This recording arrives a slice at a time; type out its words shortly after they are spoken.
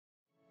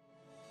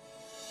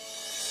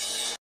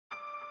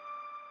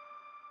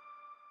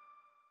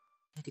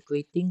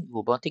integrating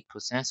robotic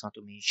process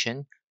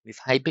automation with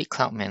hybrid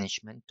cloud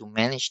management to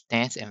manage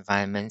test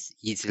environments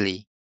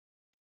easily.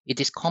 It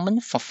is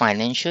common for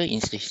financial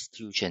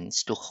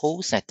institutions to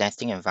host a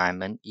testing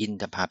environment in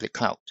the public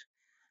cloud.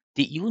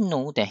 Did you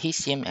know that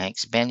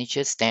HCMX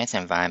manages test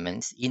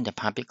environments in the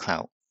public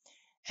cloud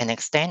and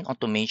extend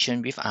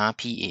automation with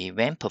RPA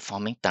when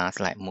performing tasks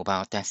like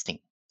mobile testing?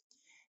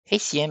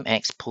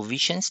 HCMX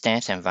provisions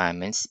test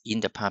environments in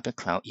the public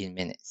cloud in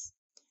minutes,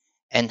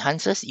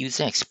 enhances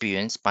user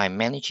experience by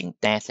managing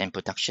test and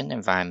production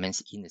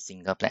environments in a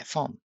single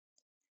platform.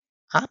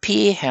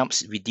 RPA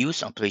helps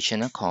reduce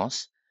operational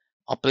costs,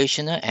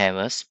 operational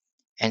errors,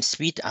 and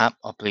speed up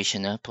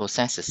operational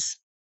processes.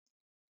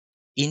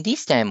 In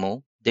this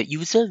demo, the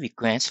user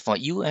requests for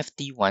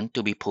UFT One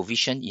to be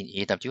provisioned in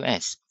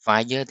AWS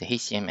via the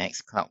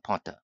HCMX Cloud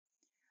Portal.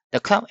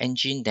 The Cloud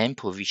Engine then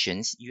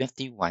provisions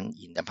UFT One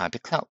in the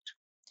public cloud.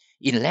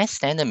 In less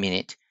than a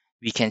minute,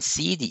 we can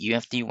see the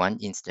UFT One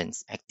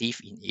instance active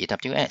in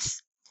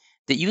AWS.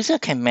 The user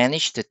can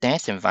manage the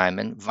test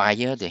environment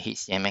via the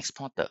HCMX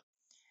portal.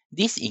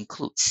 This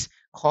includes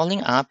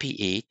calling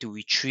RPA to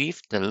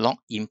retrieve the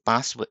login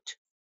password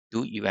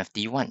to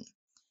UFT One.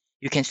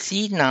 You can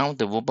see now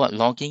the robot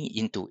logging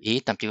into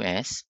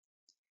AWS,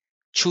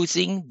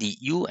 choosing the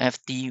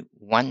UFT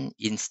One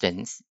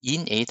instance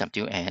in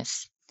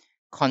AWS,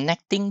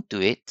 connecting to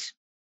it,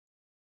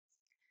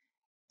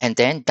 and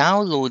then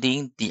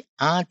downloading the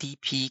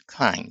RDP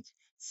client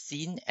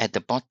seen at the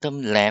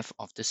bottom left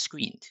of the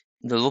screen.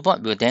 The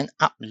robot will then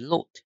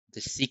upload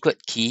the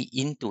secret key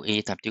into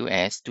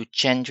AWS to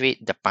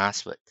generate the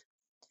password.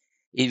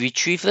 It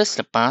retrieves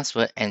the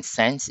password and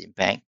sends it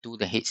back to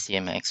the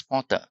HCMX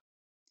portal.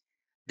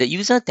 The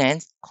user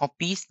then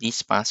copies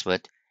this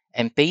password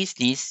and pastes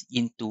this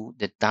into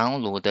the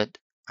downloaded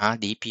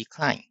RDP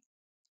client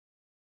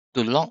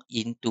to log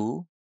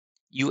into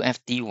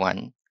UFT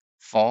One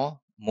for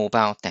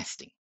mobile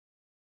testing.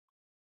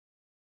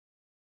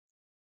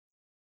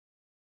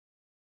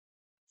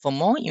 For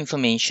more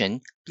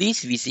information,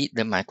 please visit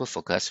the Micro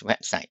Focus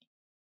website.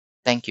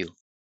 Thank you.